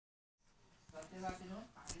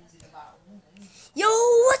Yo,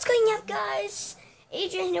 what's going up, guys?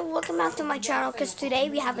 Adrian here. Welcome back to my channel. Because today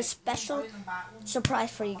we have a special surprise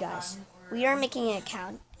for you guys. We are making an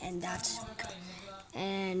account, and that's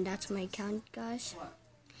my account, guys.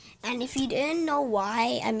 And if you didn't know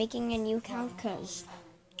why I'm making a new account, cause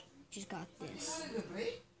just got this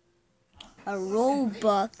a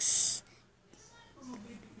Roblox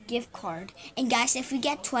gift card. And guys, if we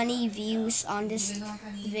get 20 views on this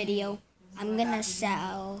video, I'm gonna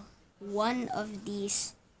sell one of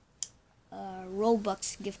these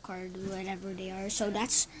Roblox gift card, whatever they are. So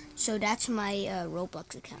that's my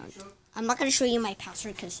Roblox account. I'm not gonna show you my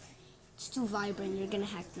password because it's too vibrant. You're gonna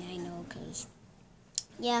hack me, I know. Cause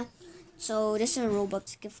yeah. So this is a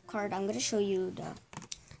Roblox gift card. I'm gonna show you the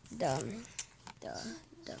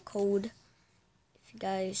code.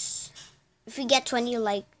 If we get 20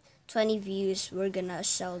 views, we're gonna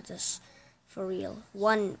sell this for real.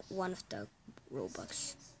 One of the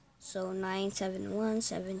Robux. So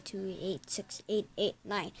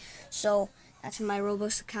 97172868889. So that's my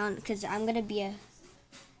Roblox account. Because I'm gonna be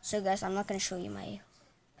so guys, I'm not gonna show you my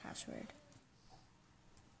password.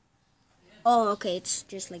 Oh, okay, it's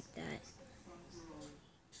just like that.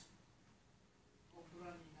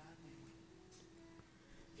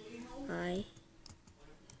 Hi.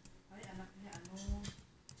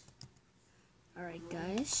 Alright,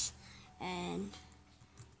 guys, and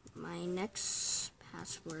my next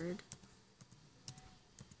password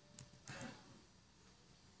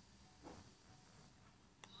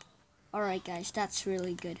alright, guys, that's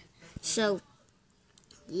really good. So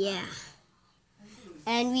yeah,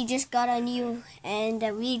 and we just got a new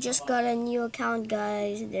account,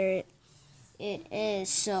 guys. There it is.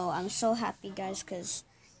 So I'm so happy, guys, cause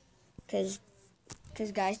guys,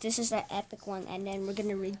 this is an epic one, and then we're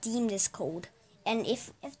gonna redeem this code. And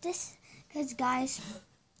if this, cause guys,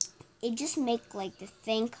 it just make like the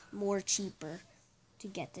thing more cheaper to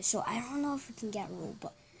get this. So I don't know if we can get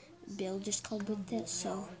Robux bill just called with this.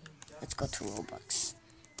 So let's go to Robux.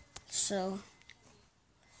 So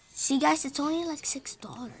see, guys, it's only like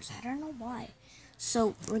 $6. I don't know why.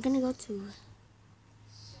 So we're gonna go to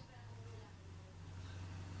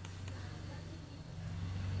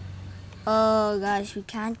oh, guys, we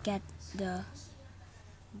can't get the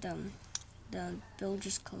bill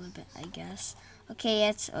just colored bit, I guess. Okay,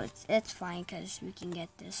 it's fine because we can get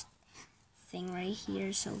this thing right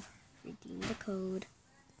here. So redeem the code.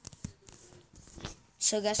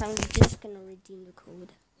 So guys, I'm just gonna redeem the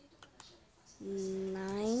code.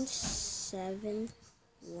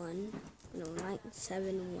 971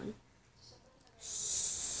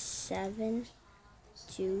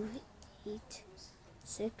 728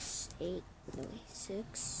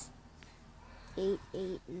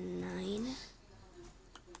 6889.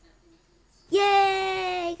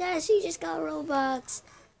 Yay, guys, we just got Robux.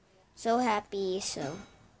 So happy. So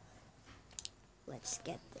let's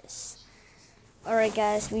get this. Alright,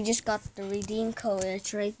 guys, we just got the redeem code.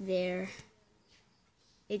 It's right there.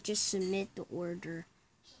 It just submit the order.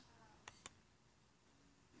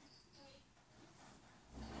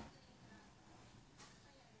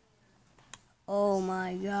 Oh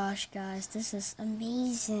my gosh, guys, this is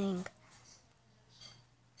amazing.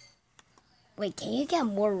 Wait, can you get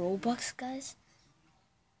more Robux, guys?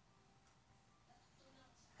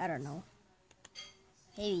 I don't know.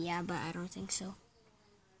 Maybe yeah, but I don't think so.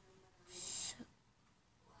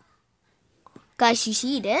 Guys, you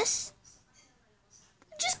see this?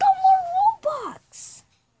 We just got more Robux.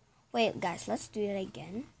 Wait, guys, let's do it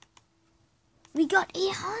again. We got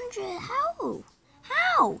 800.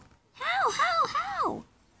 How?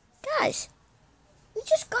 Guys, we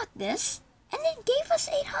just got this, and it gave us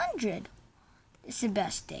 800. This is the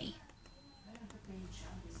best day.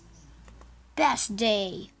 Best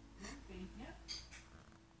day.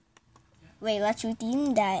 Wait, let's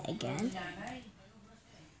redeem that again.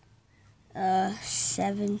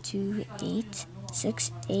 728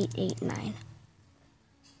 6889.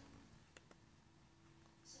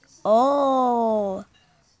 Oh,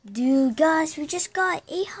 dude, guys, we just got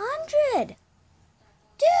 800.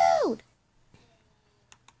 Dude,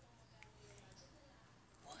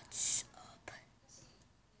 what's up?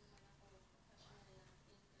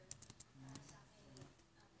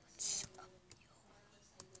 What's up,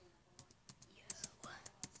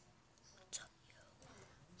 What's up,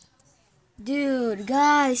 Dude,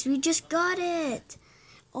 guys, we just got it.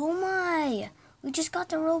 Oh my, we just got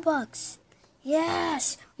the Robux.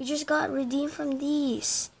 Yes, we just got redeemed from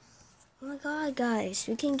these. Oh my god, guys,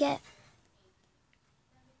 we can get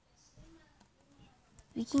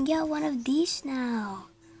one of these now.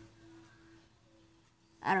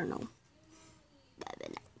 I don't know.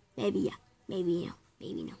 Maybe yeah. Maybe no.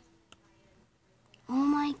 Maybe no. Oh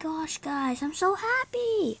my gosh, guys. I'm so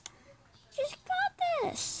happy. Just got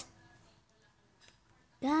this.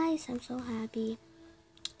 Guys, I'm so happy.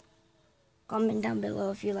 Comment down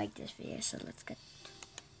below if you like this video. So let's get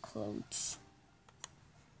clothes.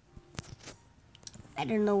 I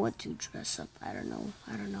don't know what to dress up. I don't know.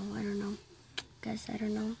 Guys, I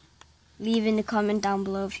don't know. Leave in the comment down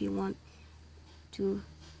below if you want to.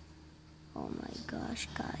 Oh my gosh,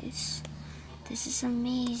 guys. This is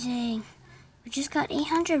amazing. We just got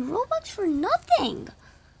 800 Robux for nothing.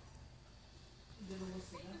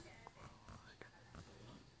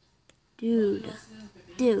 Dude.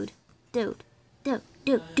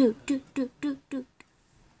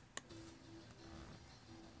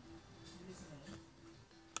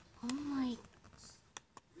 Oh my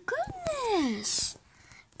goodness.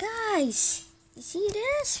 Guys, you see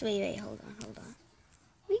this? Wait, hold on.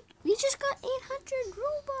 We just got 800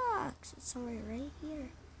 Robux. It's somewhere right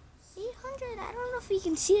here. 800. I don't know if you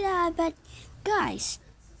can see that, but guys,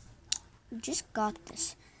 we just got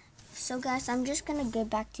this. So guys, I'm just gonna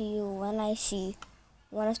get back to you when I see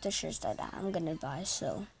one of the shirts that I'm gonna buy.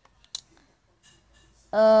 So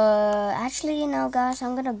actually, you know, guys,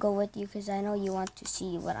 I'm gonna go with you because I know you want to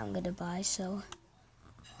see what I'm gonna buy. So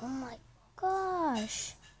oh my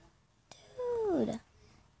gosh, dude,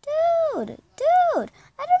 I don't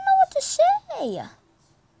know what to say.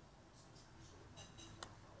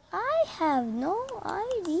 I have no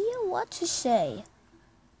idea what to say.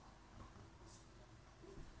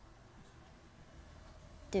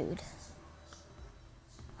 Dude,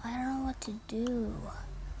 I don't know what to do.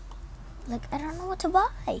 Like, I don't know what to buy.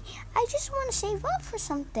 I just want to save up for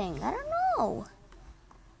something. I don't know.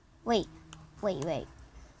 Wait.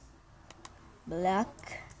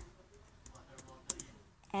 Black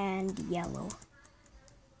and yellow.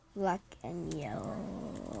 Black and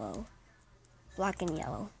yellow.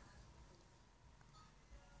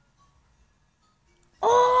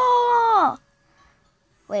 Oh!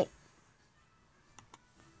 Wait.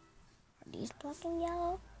 Are these black and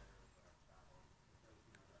yellow?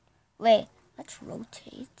 Wait, let's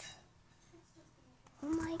rotate. Oh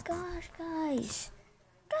my gosh, guys.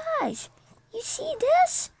 Guys, you see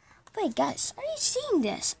this? Wait, guys, are you seeing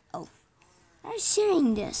this? Oh, are you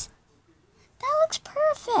seeing this? That looks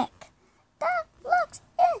perfect. That looks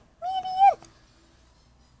immediate.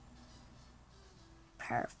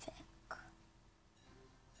 Perfect.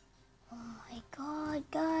 Oh my god,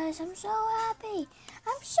 guys, I'm so happy.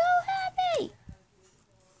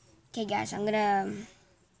 Okay, guys, I'm gonna...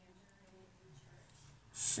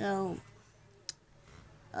 So,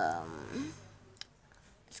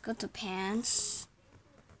 let's go to pants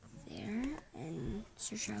there and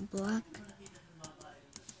search out black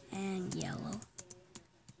and yellow.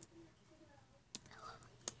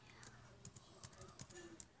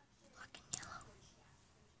 Black and yellow.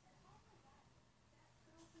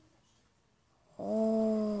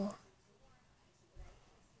 Oh.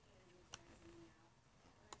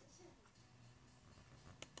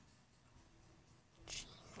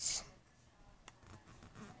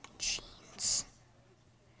 Jeans.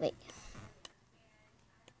 Wait.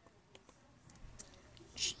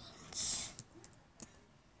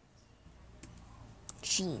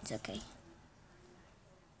 Jeans, okay.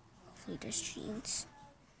 Hopefully there's jeans.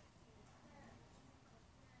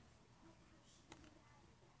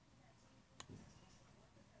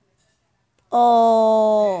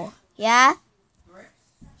 Oh, yeah?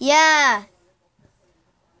 Yeah!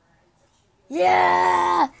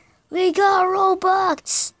 Yeah! We got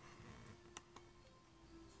Robux!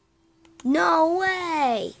 No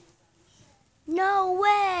way! No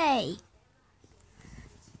way!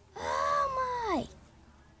 Oh my!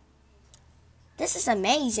 This is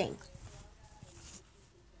amazing.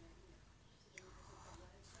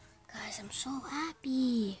 Guys, I'm so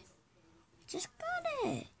happy. Just got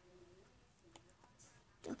it.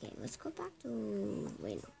 Okay, let's go back to...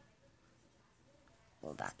 Wait, no.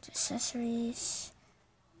 Go back to accessories.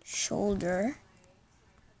 Shoulder.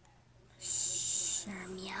 Sir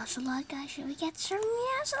Meows a lot, guys. Should we get Sir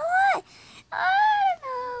Meows a lot? I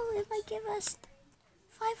don't know. It might give us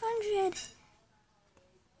 500.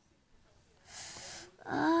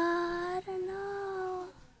 I don't know.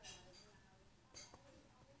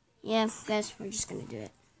 Yeah, guys, we're just gonna do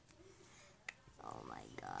it. Oh my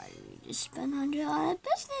god, we just spent 100 on a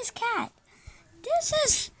business cat. This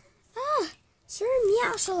is Sir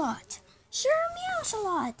Meows a lot. Sir Meows a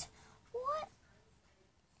lot. What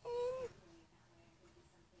in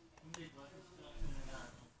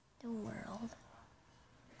the world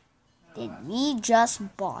did we just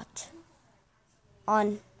bought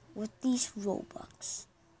on with these Robux?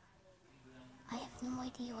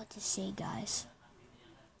 idea what to say, guys.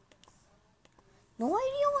 No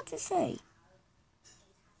idea what to say.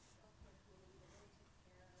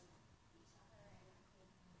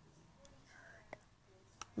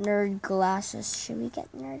 Nerd glasses. Should we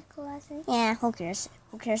get nerd glasses? Yeah, who cares?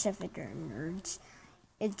 Who cares if they're nerds?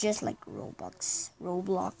 It's just like Roblox.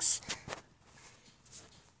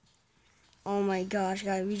 Oh my gosh,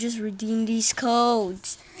 guys, we just redeemed these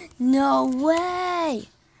codes. No way!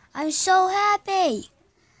 I'm so happy!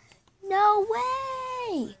 No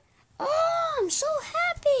way! Oh, I'm so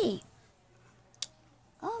happy!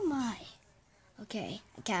 Oh my. Okay,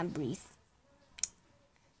 I can't breathe.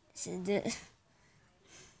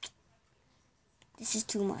 This is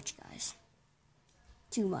too much, guys.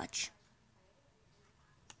 Too much.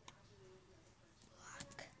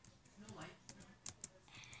 Black.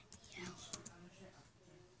 Yellow.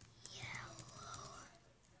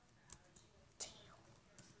 Tail.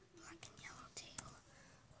 Black and yellow tail.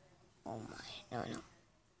 Oh my, no.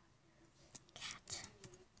 Cat.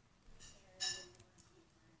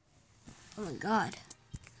 Oh my god.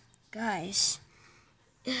 Guys.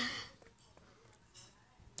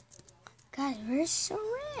 Guys, we're so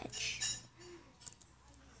rich.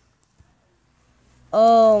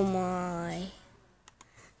 Oh my.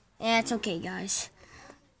 Yeah, it's okay, guys.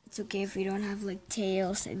 It's okay if we don't have like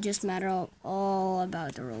tails. It just matters all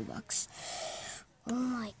about the Robux. Oh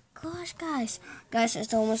my gosh, guys. Guys,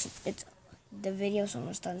 the video's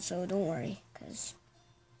almost done, so don't worry, cause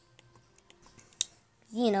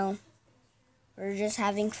you know, we're just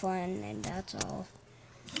having fun and that's all.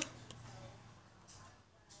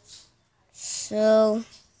 So,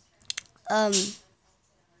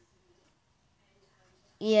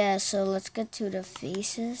 yeah, so let's get to the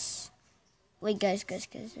faces. Wait, guys,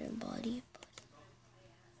 their body.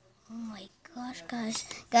 Oh my gosh, guys,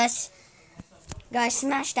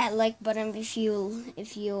 smash that like button if you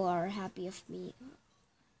are happy of me.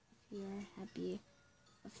 If you are happy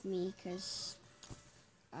of me, cause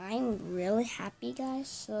I'm really happy, guys.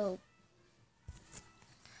 So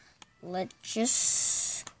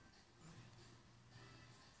let's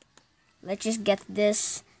just get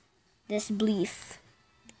this belief.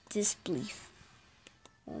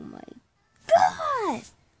 Oh my god!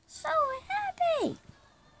 So happy!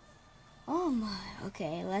 Oh my.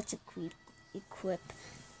 Okay, let's equip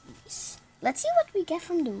these. Let's see what we get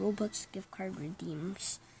from the Robux gift card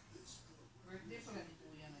redeems.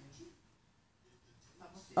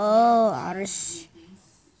 Oh, outer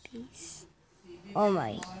space. Oh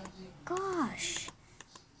my gosh.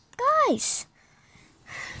 Guys!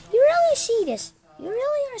 You really see this. You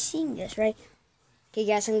really are seeing this, right? Okay,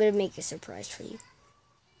 guys, I'm gonna make a surprise for you.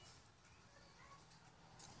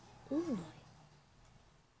 Oh my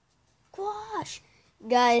gosh.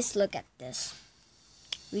 Guys, look at this.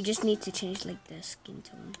 We just need to change like the skin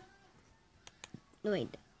tone. No,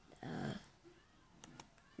 wait.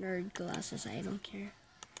 Nerd glasses, I don't care.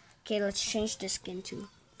 Okay, let's change the skin too.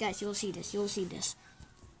 Guys, you'll see this.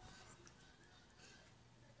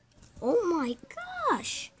 Oh my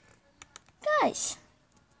gosh. Guys.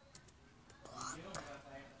 Black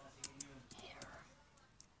hair.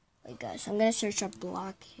 Wait, guys, I'm gonna search up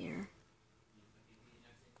black hair.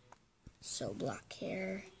 So, black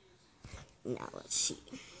hair. Now, let's see.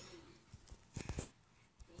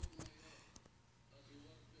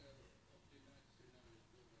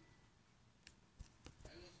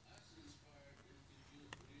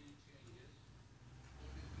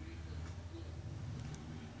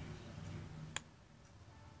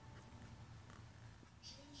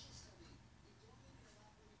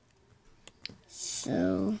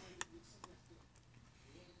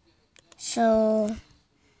 So,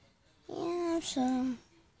 yeah, spiky.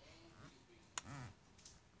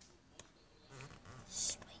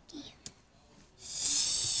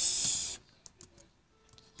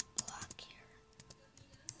 Black hair.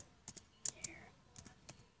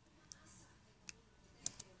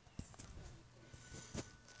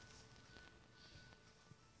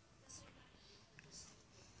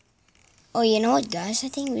 Oh, you know what, guys? I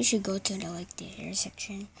think we should go to the hair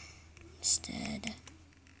section instead.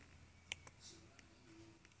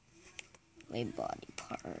 Wait, body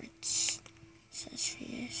parts,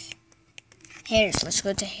 accessories, hairs. Let's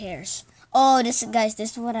go to hairs. Oh, this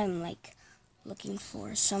is what I'm looking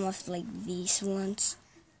for. Some of these ones.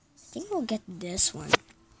 I think we'll get this one.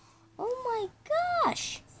 Oh my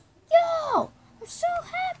gosh! Yo, I'm so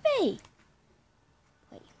happy.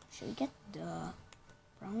 Wait, should we get the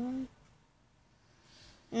brown one?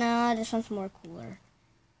 No, this one's more cooler.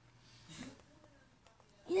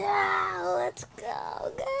 Yeah, let's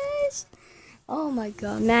go, guys. Oh my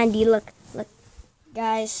god, Mandy, look.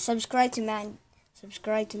 Guys, subscribe to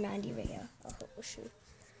Subscribe to Mandy Ria. Oh shoot.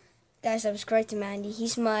 Guys, subscribe to Mandy.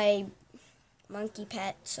 He's my monkey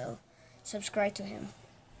pet, so subscribe to him.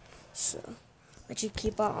 So let you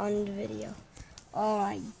keep on the video. Oh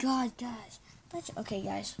my god, guys. Okay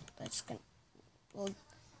guys, we'll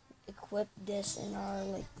equip this in our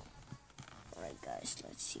alright guys,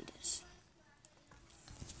 let's see this.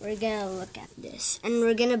 We're gonna look at this and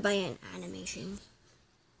we're gonna buy an animation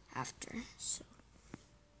after. So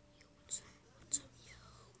what's up, yo?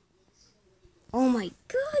 Oh my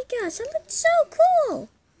god, guys, that looks so cool.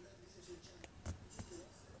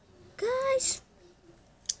 Guys,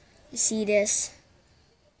 you see this?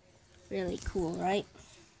 Really cool, right?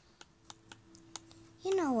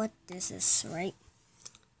 You know what this is, right?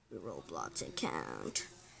 The Roblox account.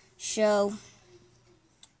 So,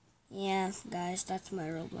 yeah, guys, that's my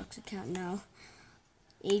Roblox account now.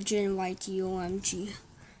 Agent YTOMG.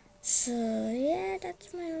 So, yeah,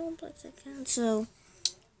 that's my Roblox account. So,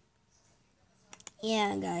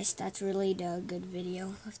 yeah, guys, that's really the good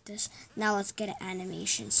video of this. Now let's get an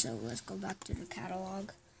animation. So, let's go back to the catalog.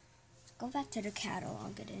 Let's go back to the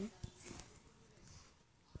catalog again.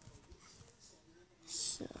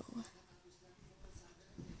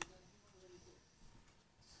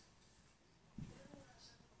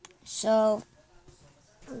 So,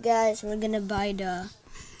 guys, we're gonna buy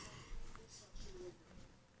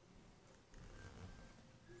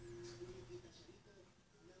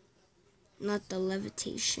not the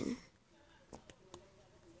levitation.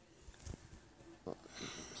 Oh,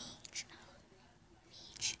 mage.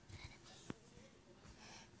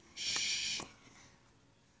 Shh.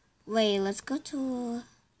 Wait, let's go to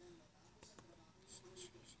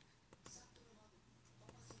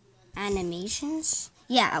animations.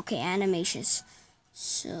 Yeah, okay, animations.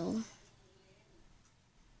 So,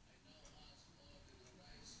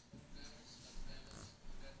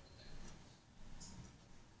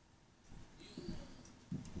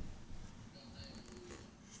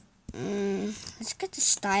 let's get the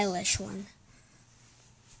stylish one,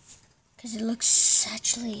 because it looks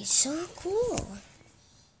actually so cool.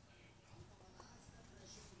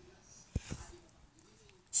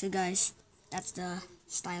 So guys, that's the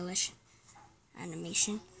stylish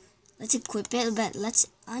animation. Let's equip it, but let's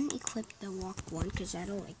unequip the walk one, because I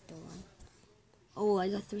don't like the one. Oh, I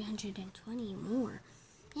got 320 more.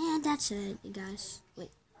 Yeah, that's it, guys.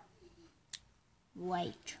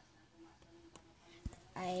 Wait.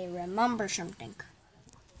 I remember something.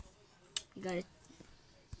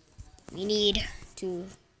 We need to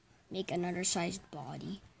make another sized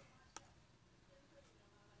body.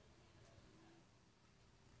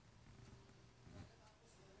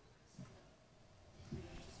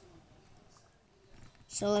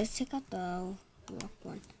 So let's take out the walk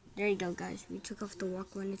one. There you go, guys. We took off the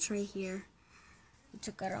walk one. It's right here. We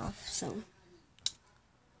took it off. So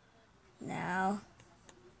now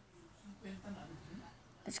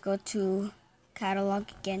let's go to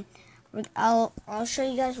catalog again. I'll show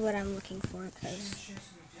you guys what I'm looking for, because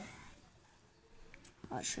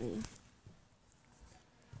I'll show you.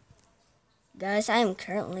 Guys, I am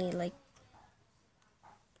currently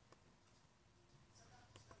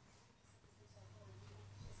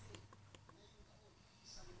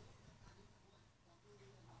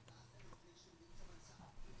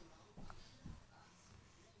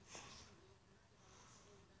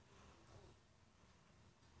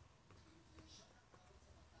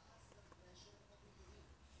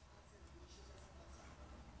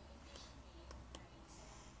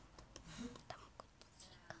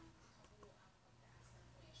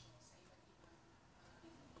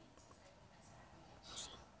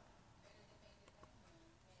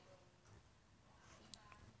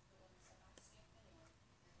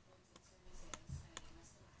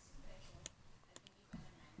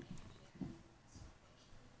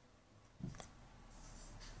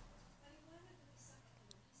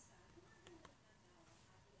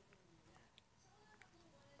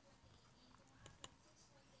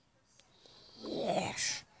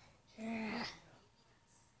yes. Yeah.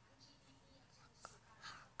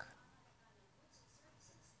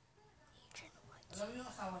 Alam mo yung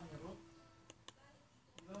asawa ni Ruth?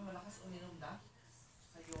 Di ba malakas uminom na?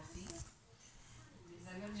 Sa Yossi?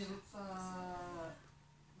 Dinala ni Ruth sa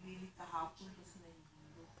lilit kahapon kasi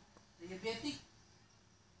nahihilo. Diabetic!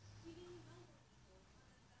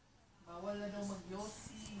 Bawal na daw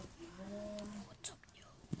mag-Yossi, mag-inom. What's up,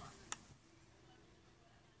 yo?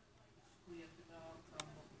 Kuya,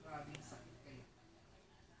 grabing sakit kayo.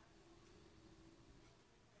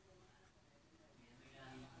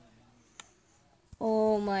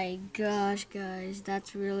 Oh my gosh, guys,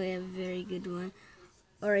 that's really a very good one.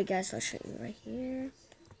 Alright, guys, I'll show you right here.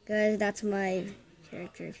 Guys, that's my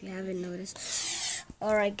character if you haven't noticed.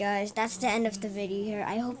 Alright guys, that's the end of the video here.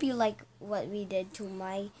 I hope you like what we did to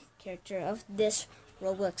my character of this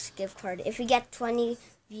Roblox gift card. If we get 20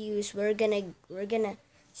 views, we're gonna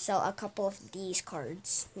sell a couple of these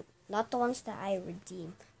cards. Not the ones that I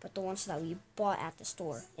redeem, but the ones that we bought at the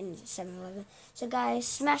store in 7-Eleven. So guys,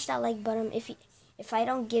 smash that like button. If I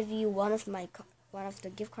don't give you one of the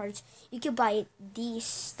gift cards, you can buy these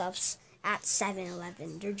stuffs at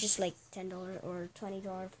 7-Eleven. They're just like $10 or $20,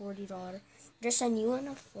 $40. There's a new one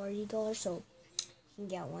of $40, so you can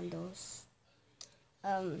get one of those.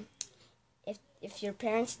 If your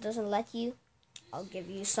parents doesn't let you, I'll give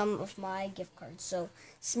you some of my gift cards. So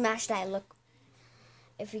smash that. Look,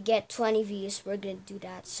 if we get 20 views, we're gonna do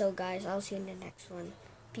that. So guys, I'll see you in the next one.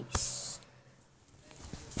 Peace.